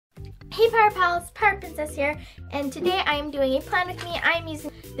Hey PowerPals, PowerPrinssess here, and today I am doing a plan with me. I am using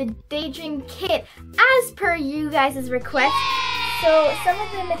the Daydream kit as per you guys' request. So some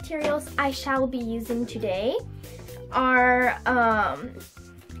of the materials I shall be using today are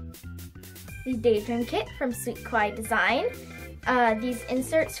the Daydream kit from Sweet Kawaii Design, these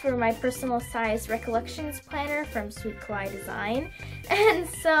inserts for my personal size Recollections planner from Sweet Kawaii Design, and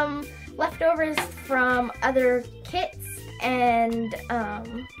some leftovers from other kits and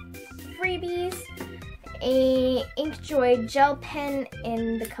freebies, a Inkjoy gel pen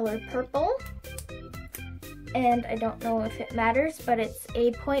in the color purple, and I don't know if it matters, but it's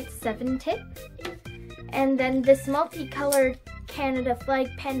a 0.7 tip, and then this multicolored Canada flag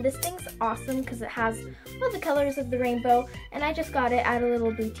pen. This thing's awesome because it has all the colors of the rainbow, and I just got it at a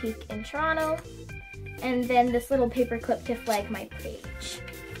little boutique in Toronto. And then this little paper clip to flag my page.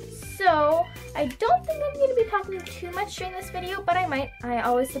 So I don't think I'm going to be talking too much during this video, but I might. I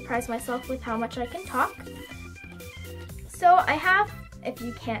always surprise myself with how much I can talk. So I have, if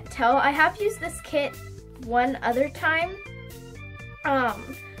you can't tell, I have used this kit one other time,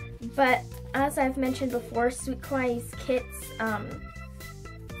 but as I've mentioned before, Sweet Kawaii's kits,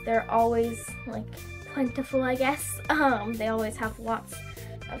 they're always like plentiful, I guess. They always have lots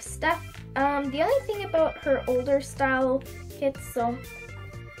of stuff. The only thing about her older style kits, so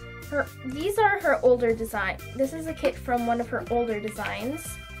these are her older design. This is a kit from one of her older designs.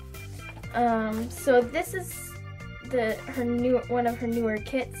 So this is one of her newer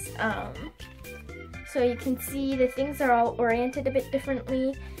kits. So you can see the things are all oriented a bit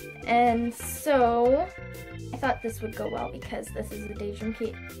differently, and so I thought this would go well because this is a Daydream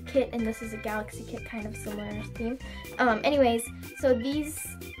kit and this is a Galaxy kit, kind of similar theme. Anyways, so these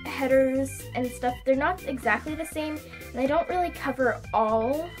headers and stuff, they're not exactly the same, and they don't really cover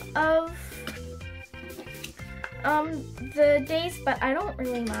all of the days, but I don't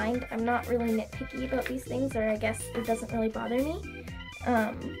really mind. I'm not really nitpicky about these things, or I guess it doesn't really bother me.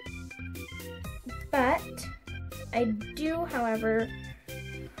 But I do, however,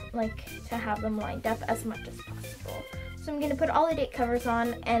 like to have them lined up as much as possible. So I'm going to put all the date covers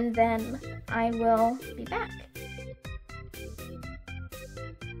on, and then I will be back.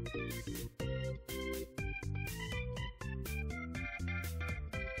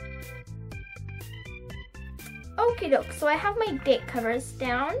 Okie doke, so I have my date covers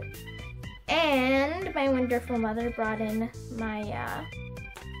down, and my wonderful mother brought in my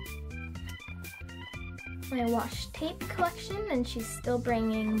my washi tape collection, and she's still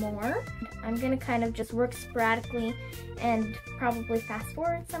bringing more. I'm gonna kind of just work sporadically and probably fast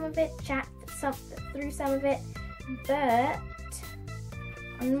forward some of it, chat through some of it, but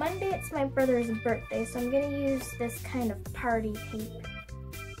on Monday it's my brother's birthday, so I'm gonna use this kind of party tape.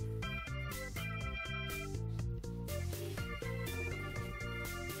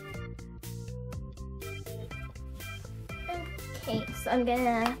 Okay, so I'm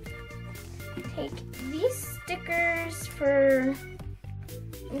gonna take these stickers for,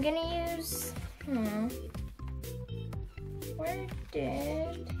 I'm gonna use, where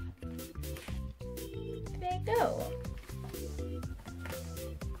did they go?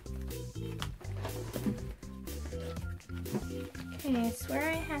 Okay, I swear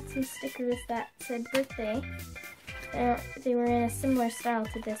I had some stickers that said birthday. They were in a similar style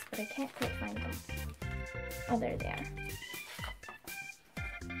to this, but I can't quite find them. Oh, there they are.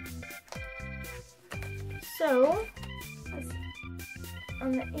 So,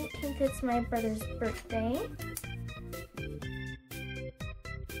 on the 18th, it's my brother's birthday.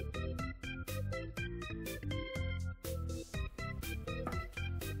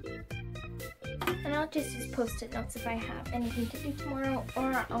 And I'll just use post-it notes if I have anything to do tomorrow,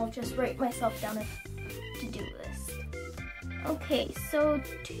 or I'll just write myself down a to-do list. Okay, so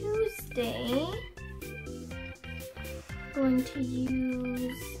Tuesday, I'm going to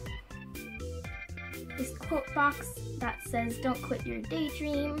use this quote box that says "Don't quit your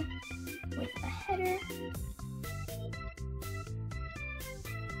daydream" with a header.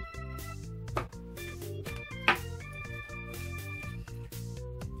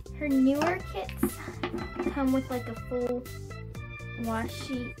 Her newer kits come with like a full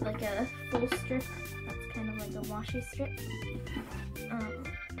washi, like a full strip. That's kind of like a washi strip.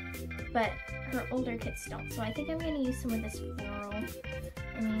 But her older kits don't, so I think I'm going to use some of this floral.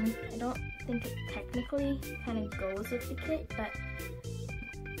 I mean, I don't think it technically kind of goes with the kit, but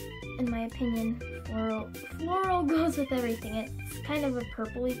in my opinion, floral goes with everything. It's kind of a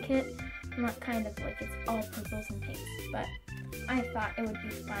purpley kit, not kind of like it's all purples and pinks, but I thought it would be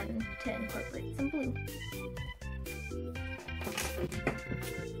fun to incorporate some blue.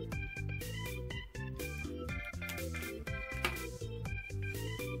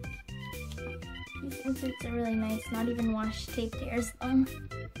 inserts are really nice. Not even washi tape tears them.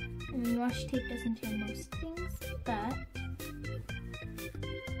 I mean, washi tape doesn't tear most things, but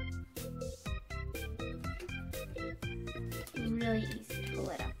it's really easy to pull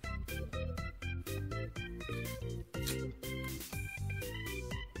it up.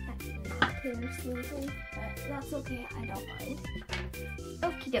 That did not tear smoothly, but that's okay. I don't mind.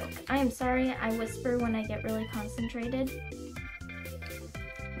 Okie doke. I am sorry. I whisper when I get really concentrated.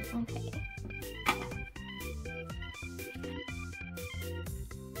 Okay.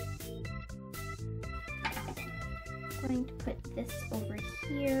 I'm going to put this over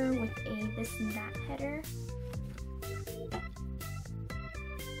here with a this and that header.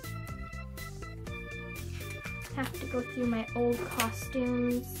 Have to go through my old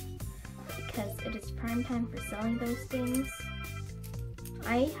costumes because it is prime time for selling those things.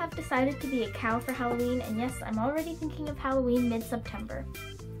 I have decided to be a cow for Halloween, and yes, I'm already thinking of Halloween mid-September.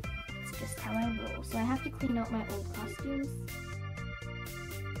 It's just how I roll. So I have to clean out my old costumes.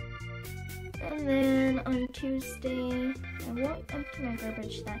 And then on Tuesday, I won't empty my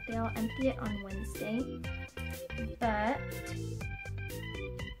garbage that day. I'll empty it on Wednesday. But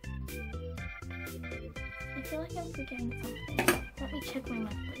I feel like I'm forgetting something. Let me check my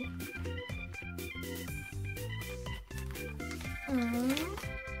monthly. I'm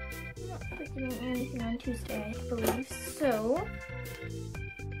not forgetting anything on Tuesday, I believe. So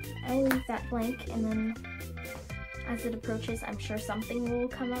I'll leave that blank, and then as it approaches, I'm sure something will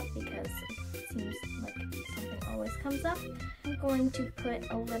come up because it seems like something always comes up. I'm going to put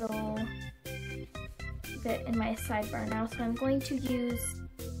a little bit in my sidebar now, so I'm going to use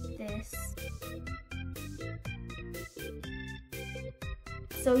this.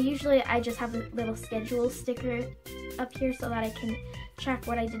 So usually I just have a little schedule sticker up here so that I can track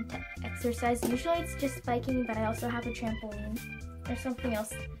what I did to exercise. Usually it's just biking, but I also have a trampoline or something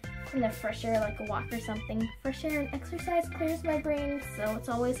else in the fresh air, like a walk or something. Fresh air and exercise clears my brain, so it's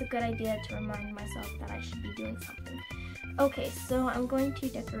always a good idea to remind myself that I should be doing something. Okay, so I'm going to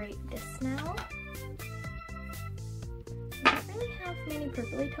decorate this now. I don't really have many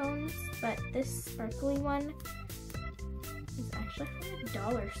purpley tones, but this sparkly one is actually from a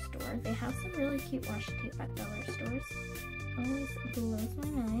dollar store. They have some really cute washi tape at dollar stores. Always blows my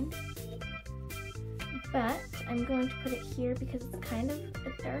mind. But I'm going to put it here because it's kind of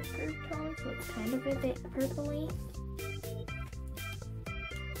a darker tone, so it's kind of a bit purpley.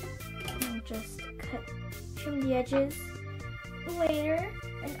 I'll just trim the edges later,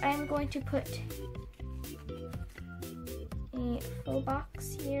 and I'm going to put a full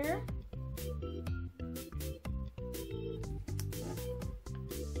box here.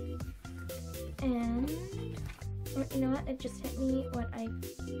 And you know what? It just hit me what I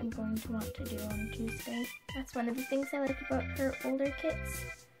am going to want to do on Tuesday. That's one of the things I like about her older kits.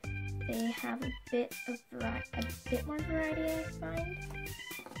 They have a bit more variety, I find.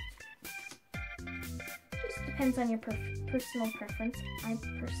 Just depends on your personal preference. I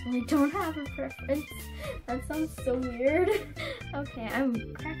personally don't have a preference. That sounds so weird. Okay, I'm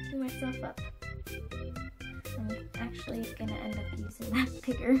cracking myself up. I'm actually gonna end up using that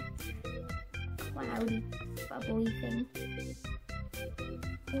bigger cloudy, bubbly thing.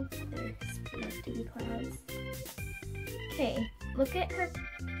 Oh, they're supposed to be clouds. Okay, look at her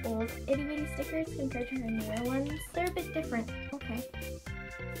old itty bitty stickers compared to her newer ones. They're a bit different. Okay.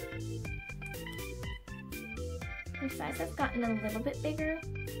 Her size has gotten a little bit bigger,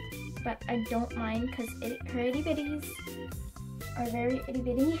 but I don't mind because her itty bitties are very itty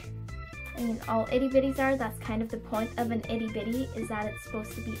bitty. I mean, all itty bitties are. That's kind of the point of an itty bitty, is that it's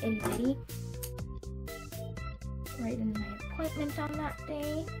supposed to be itty bitty. Right in my appointment on that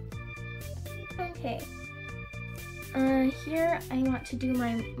day. Okay. Here I want to do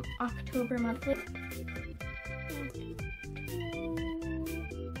my October monthly.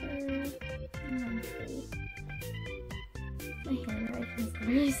 My handwriting is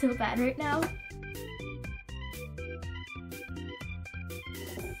really so bad right now.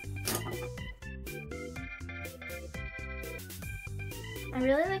 I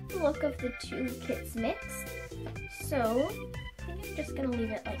really like the look of the two kits mixed, so I think I'm just gonna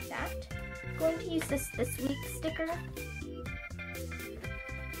leave it like that. I'm going to use this week sticker,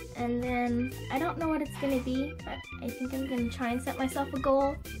 and then I don't know what it's gonna be, but I think I'm gonna try and set myself a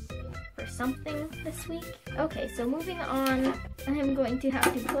goal for something this week. Okay, so moving on, I'm going to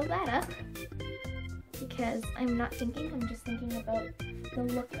have to pull that up because I'm not thinking, I'm just thinking about the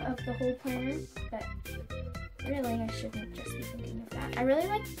look of the whole planner, but really I shouldn't just be thinking of that. I really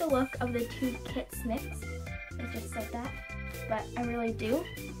like the look of the two kits mixed. I just said that, but I really do.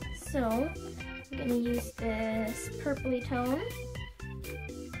 So I'm gonna use this purpley tone.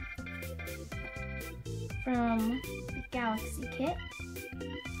 from the Galaxy kit.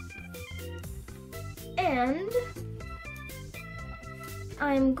 And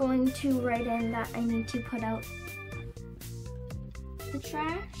I'm going to write in that I need to put out the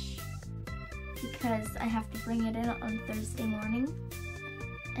trash because I have to bring it in on Thursday morning,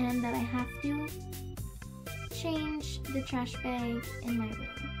 and that I have to change the trash bag in my room.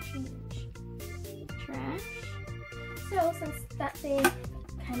 Change trash. So since that thing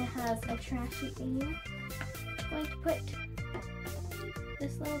kind of has a trashy theme, I'm going to put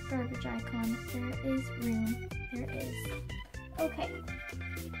this little garbage icon. There is room. There is. Okay.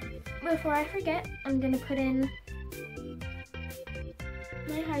 Before I forget, I'm going to put in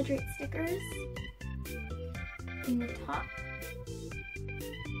my hydrate stickers in the top.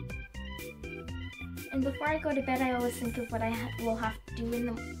 And before I go to bed, I always think of what I will have to do in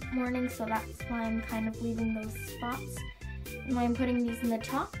the morning, so that's why I'm kind of leaving those spots. And why I'm putting these in the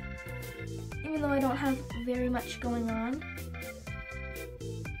top, even though I don't have very much going on.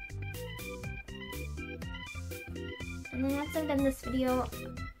 And then once I'm done this video,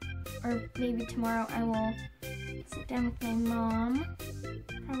 or maybe tomorrow, I will sit down with my mom,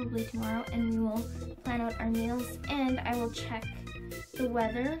 probably tomorrow, and we will plan out our meals, and I will check the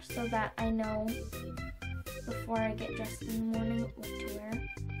weather so that I know before I get dressed in the morning what to wear.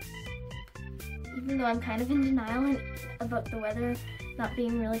 Even though I'm kind of in denial about the weather not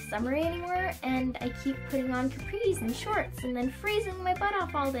being really summery anymore, and I keep putting on capris and shorts and then freezing my butt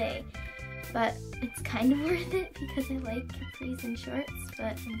off all day. But it's kind of worth it because I like capris and shorts,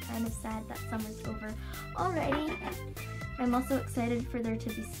 but I'm kind of sad that summer's over already. I'm also excited for there to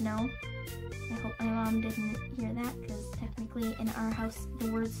be snow. I hope my mom didn't hear that, because technically in our house the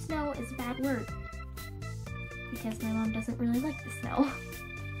word snow is a bad word, because my mom doesn't really like the snow.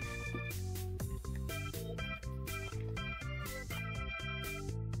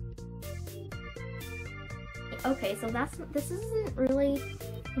 Okay, so this isn't really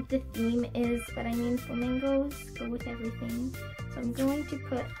what the theme is, but I mean flamingos go with everything. So I'm going to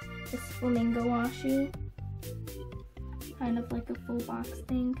put this flamingo washi, kind of like a full box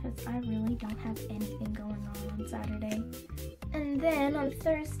thing, because I really don't have anything going on Saturday. And then on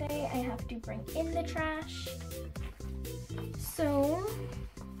Thursday, I have to bring in the trash. So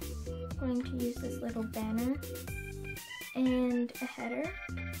I'm going to use this little banner and a header.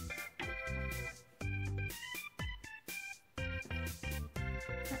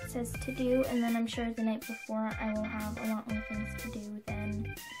 That says to do, and then I'm sure the night before I will have a lot more things to do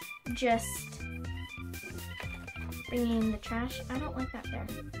than just bringing in the trash. I don't like that there.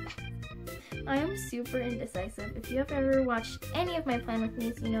 I am super indecisive. If you have ever watched any of my plan with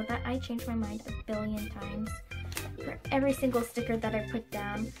me's, you know that I change my mind a billion times for every single sticker that I put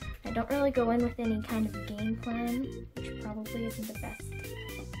down. I don't really go in with any kind of game plan, which probably isn't the best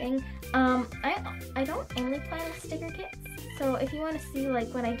thing. I don't only plan with sticker kits. So if you want to see like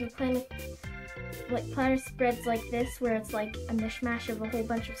when I do plan with like planner spreads like this, where it's like a mishmash of a whole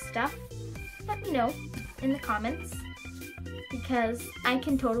bunch of stuff, let me know in the comments, because I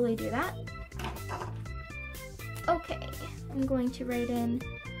can totally do that. Okay, I'm going to write in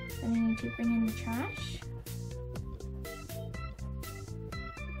that I need to bring in the trash,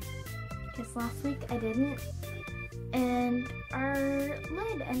 because last week I didn't, and our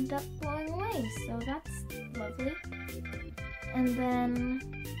lid ended up blowing away, so that's lovely. And then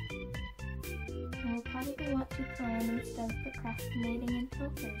we'll probably want to plan instead of procrastinating until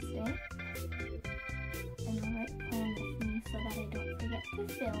Thursday. And I'll write plan with me so that I don't forget to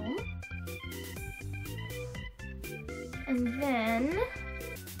film. And then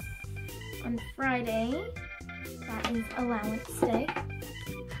on Friday, that is allowance day.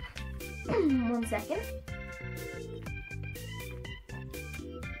 1 second.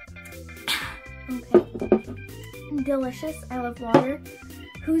 Okay. Delicious. I love water.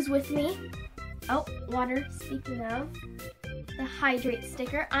 Who's with me? Oh, water. Speaking of, the hydrate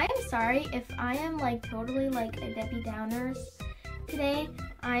sticker. I am sorry if I am like totally like a Debbie Downers today.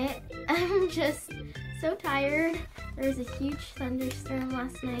 I am just so tired. There was a huge thunderstorm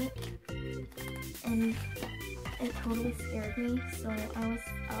last night and it totally scared me, so I was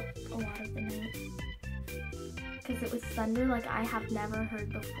up a lot of the night because it was thunder like I have never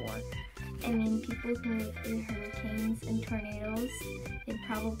heard before. I mean, people who live through hurricanes and tornadoes, they'd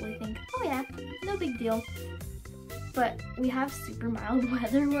probably think, oh yeah, no big deal. But we have super mild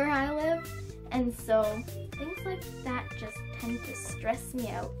weather where I live, and so things like that just tend to stress me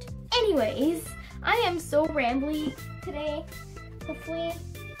out. Anyways, I am so rambly today. Hopefully,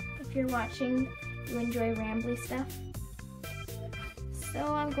 if you're watching, you enjoy rambly stuff. So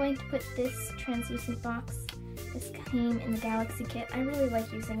I'm going to put this translucent box. This came in the Galaxy kit. I really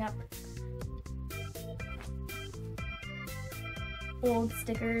like using up old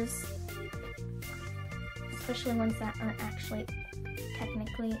stickers, especially ones that aren't actually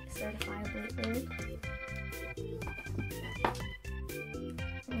technically certifiably old.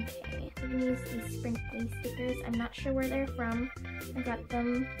 Okay, I'm gonna use these sprinkly stickers. I'm not sure where they're from. I got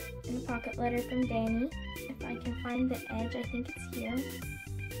them in a pocket letter from Danny. If I can find the edge, I think it's here.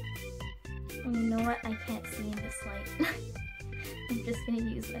 Oh, you know what? I can't see in this light. I'm just gonna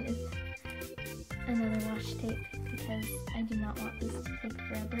use another washi tape because I do not want this to take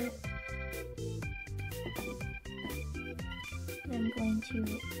forever. I'm going to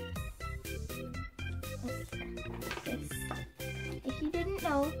this. If you didn't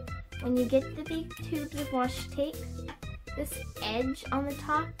know, when you get the big tubes of washi tape, this edge on the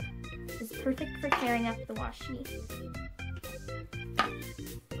top is perfect for tearing up the washi.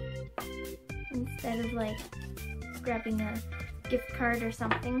 Instead of like grabbing a gift card or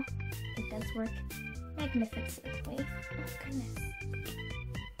something, it does work magnificently. Oh goodness.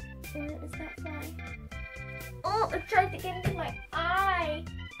 Where is that fly? Oh, it tried to get into my eye!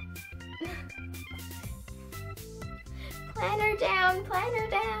 Planner down, planner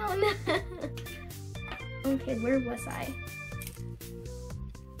down! Okay, where was I?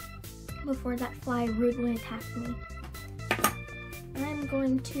 Before that fly rudely attacked me. I'm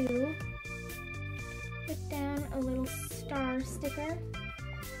going to put down a little star sticker.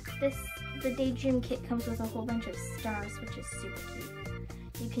 The Daydream kit comes with a whole bunch of stars, which is super cute.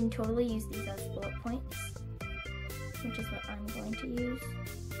 You can totally use these as bullet points, which is what I'm going to use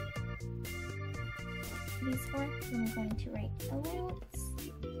these for. I'm going to write allowance.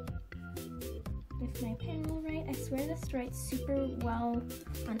 If my pen will write, I swear this writes super well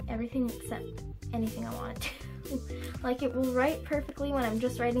on everything except anything I want it to. Like, it will write perfectly when I'm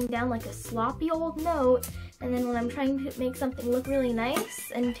just writing down like a sloppy old note, and then when I'm trying to make something look really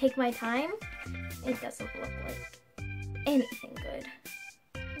nice and take my time, it doesn't look like anything good.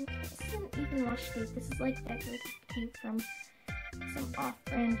 Okay, this isn't even washi tape. This is like decorative tape from some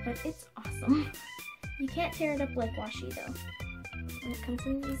off-brand, but it's awesome. You can't tear it up like washi though. And it comes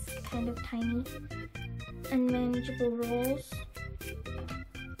in these kind of tiny, unmanageable rolls.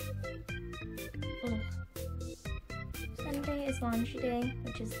 Ugh. Sunday is laundry day,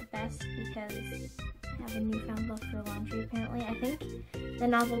 which is the best because I have a newfound love for laundry apparently. I think the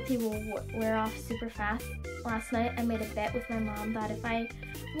novelty will wear off super fast. Last night I made a bet with my mom that if I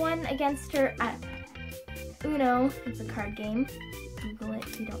won against her at Uno, it's a card game, Google it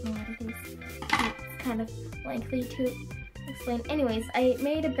if you don't know what it is. It's kind of lengthy to explain. Anyways, I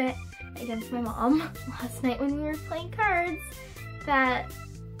made a bet against my mom last night when we were playing cards that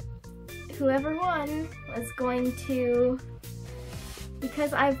whoever won was going to,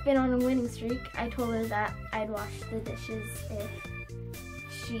 because I've been on a winning streak, I told her that I'd wash the dishes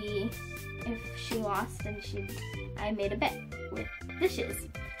if she lost, and I made a bet with dishes.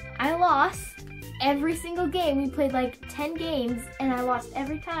 I lost every single game. We played like 10 games and I lost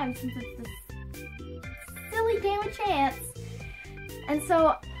every time since it's this silly game of chance. And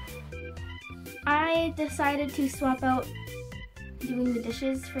so I decided to swap out doing the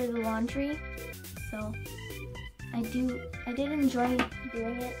dishes for the laundry. So I did enjoy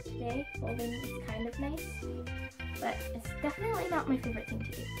doing it today. Folding is kind of nice, but it's definitely not my favorite thing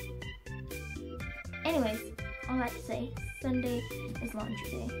to do. Anyways, all that to say, Sunday is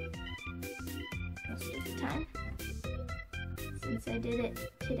laundry day most of the time. Since I did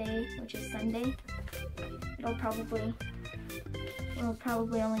it today, which is Sunday, we'll probably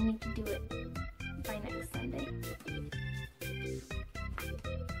only need to do it by next Sunday.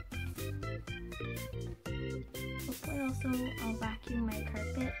 Hopefully also I'll vacuum my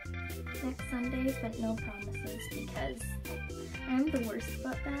carpet next Sunday, but no promises because I'm the worst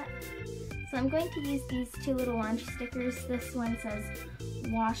about that. So I'm going to use these two little laundry stickers. This one says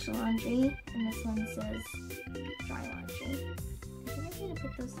wash laundry and this one says dry laundry. I think I'm gonna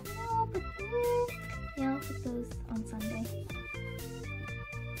put those, I'll put those on Sunday.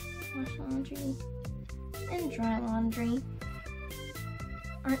 Wash laundry and dry laundry.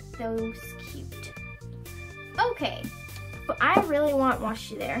 Aren't those cute? Okay, but I really want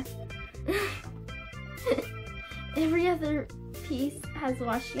washi there. Every other piece has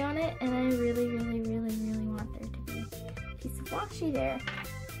washi on it, and I really, really, really, really want there to be a piece of washi there.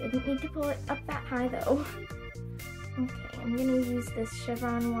 Didn't need to pull it up that high though. Okay, I'm gonna use this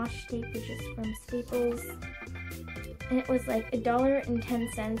chevron washi tape, which is from Staples. And it was like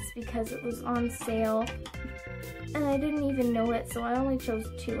 $1.10 because it was on sale. And I didn't even know it, so I only chose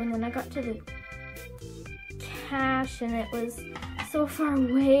 2. And then I got to the cash and it was so far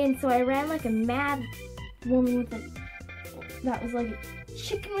away, and so I ran like a mad woman with that was like a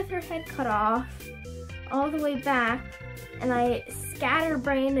chicken with her head cut off all the way back and I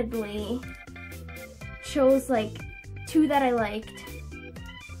scatterbrainedly chose like 2 that I liked,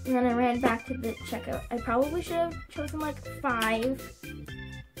 and then I ran back to the checkout. I probably should have chosen like 5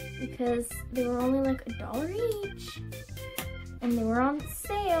 because they were only like $1 each, and they were on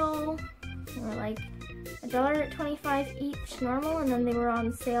sale. They were like $1.25 each normal, and then they were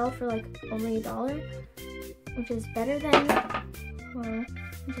on sale for like only $1, which is better than, well,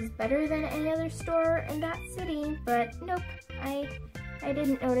 which is better than any other store in that city. But nope, I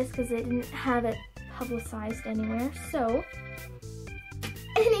didn't notice because they didn't have it publicized anywhere. So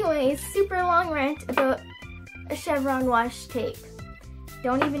anyways, super long rant about a chevron washi tape.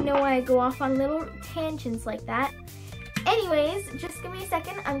 Don't even know why I go off on little tangents like that. Anyways, just give me a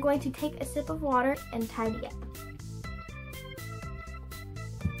second. I'm going to take a sip of water and tidy up.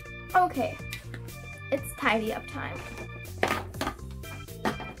 Okay, it's tidy up time.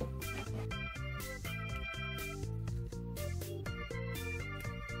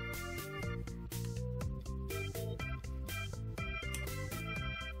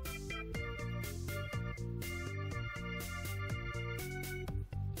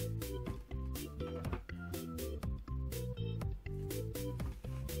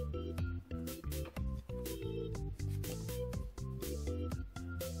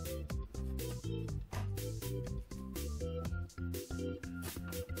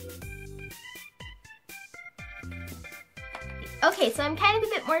 Okay, so I'm kind of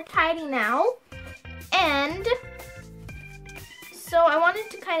a bit more tidy now, and so I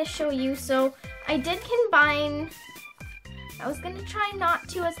wanted to kind of show you. So I did combine, I was going to try not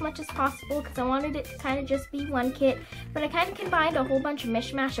to as much as possible because I wanted it to kind of just be one kit, but I kind of combined a whole bunch of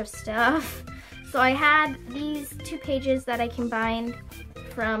mishmash of stuff. So I had these 2 pages that I combined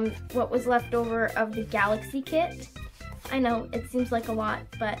from what was left over of the Galaxy kit. I know it seems like a lot,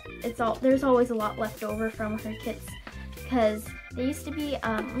 but there's always a lot left over from her kits, because they used to be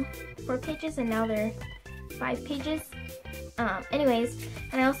 4 pages and now they're 5 pages. Anyways,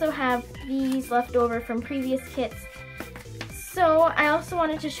 and I also have these left over from previous kits. So I also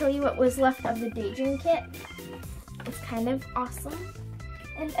wanted to show you what was left of the Daydream kit. It's kind of awesome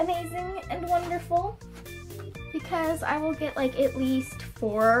and amazing and wonderful, because I will get like at least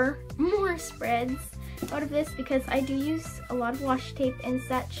 4 more spreads out of this, because I do use a lot of washi tape and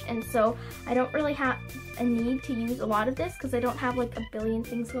such, and so I don't really have a need to use a lot of this because I don't have like a billion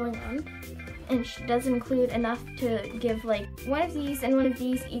things going on, and she does include enough to give like 1 of these and 1 of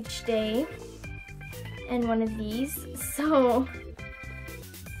these each day and 1 of these. So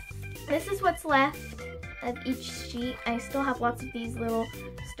this is what's left of each sheet. I still have lots of these little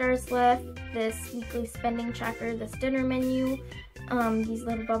stars left, this weekly spending tracker, this dinner menu, these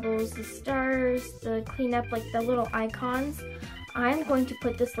little bubbles, the stars, the cleanup, like the little icons. I'm going to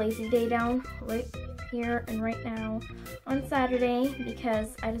put this lazy day down right here and right now on Saturday,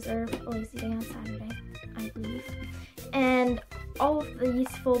 because I deserve a lazy day on Saturday, I believe. And all of these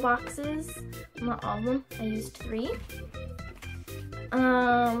full boxes, not all of them, I used 3.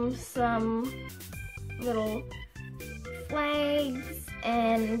 Some little flags,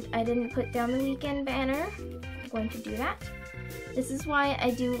 and I didn't put down the weekend banner. I'm going to do that. This is why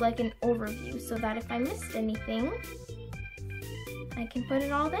I do like an overview, so that if I missed anything, I can put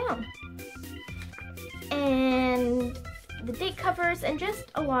it all down. And the date covers and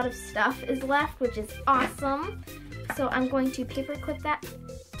just a lot of stuff is left, which is awesome. So I'm going to paper clip that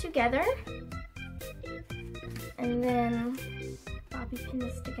together, and then bobby pin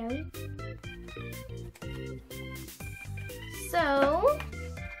this together.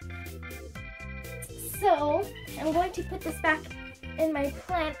 So I'm going to put this back in my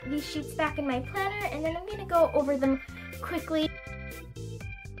these sheets back in my planner, and then I'm going to go over them quickly.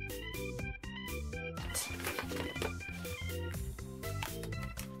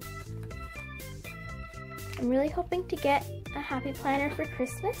 I'm really hoping to get a happy planner for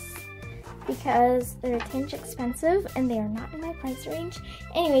Christmas, because they're a tinge expensive and they are not in my price range.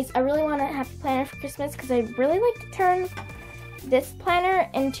 Anyways, I really want a happy planner for Christmas because I really like to turn this planner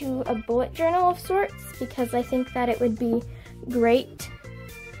into a bullet journal of sorts, because I think that it would be great.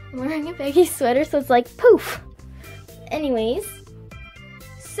 I'm wearing a baggy sweater, so it's like poof. Anyways,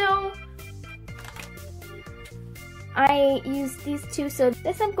 so I use these 2. So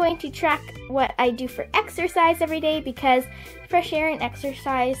this, I'm going to track what I do for exercise every day, because fresh air and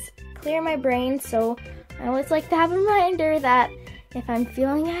exercise clear my brain. So I always like to have a reminder that if I'm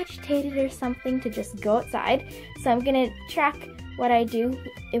feeling agitated or something, to just go outside. So I'm gonna track what I do.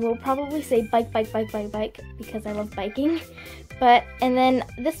 It will probably say bike, bike, bike, bike, bike, because I love biking. And then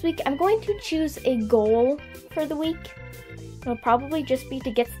this week I'm going to choose a goal for the week. It'll probably just be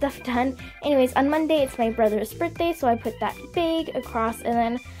to get stuff done. Anyways, on Monday it's my brother's birthday, so I put that big across, and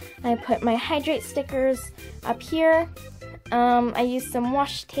then I put my hydrate stickers up here. I used some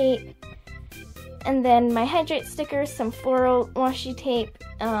washi tape, and then my hydrate stickers, some floral washi tape,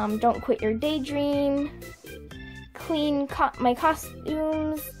 don't quit your daydream, clean my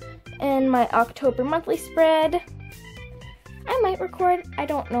costumes, and my October monthly spread. I might record, I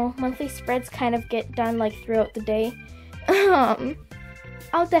don't know, monthly spreads kind of get done like throughout the day.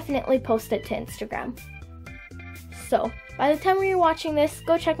 I'll definitely post it to Instagram. So, by the time you're watching this,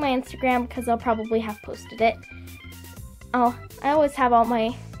 go check my Instagram because I'll probably have posted it. I always have all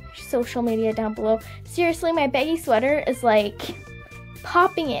my social media down below. Seriously, my baggy sweater is like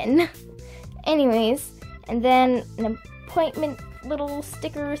popping in. Anyways, and then an appointment little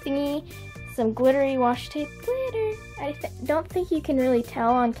sticker thingy, some glittery washi tape. Glitter! I don't think you can really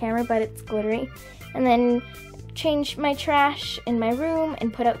tell on camera, but it's glittery. And then change my trash in my room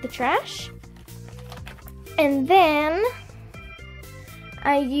and put out the trash. And then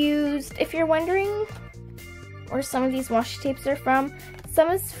I used, if you're wondering where some of these washi tapes are from, some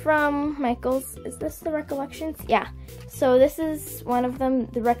is from Michael's. Is this the Recollections? Yeah. So this is one of them,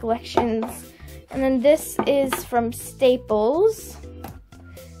 the Recollections. And then this is from Staples.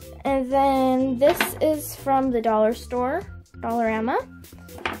 And then this is from the dollar store, Dollarama.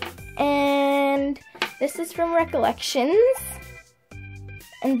 And this is from Recollections.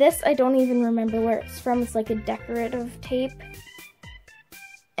 And this, I don't even remember where it's from. It's like a decorative tape.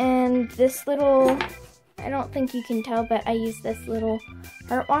 And this little, I don't think you can tell, but I used this little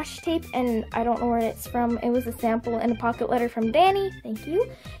heart washi tape, and I don't know where it's from. It was a sample in a pocket letter from Danny. Thank you.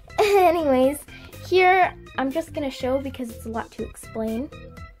 Anyways, here, I'm just going to show because it's a lot to explain.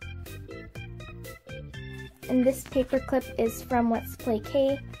 And this paper clip is from Let's Play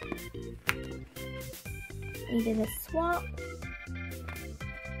K. We did a swap.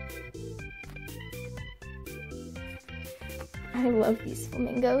 I love these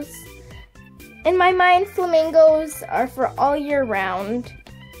flamingos. In my mind, flamingos are for all year round.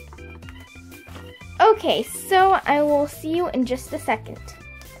 Okay, so I will see you in just a second.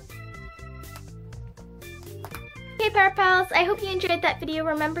 Okay, PowerPals, I hope you enjoyed that video.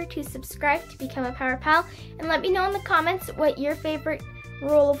 Remember to subscribe to become a PowerPal, and let me know in the comments what your favorite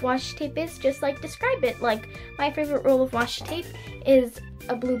roll of washi tape is. Just like describe it. Like, my favorite roll of washi tape is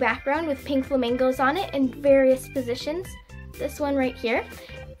a blue background with pink flamingos on it in various positions. This one right here.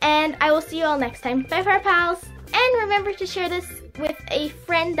 And I will see you all next time. Bye, PowerPals! And remember to share this with a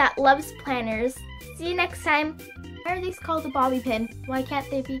friend that loves planners. See you next time. Why are these called a bobby pin? Why can't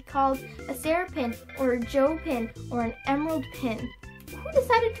they be called a Sarah pin, or a Joe pin, or an Emerald pin? Who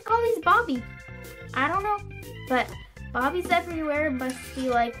decided to call these Bobby? I don't know, but Bobby's everywhere must be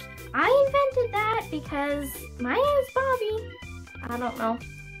like, I invented that because my name is Bobby. I don't know.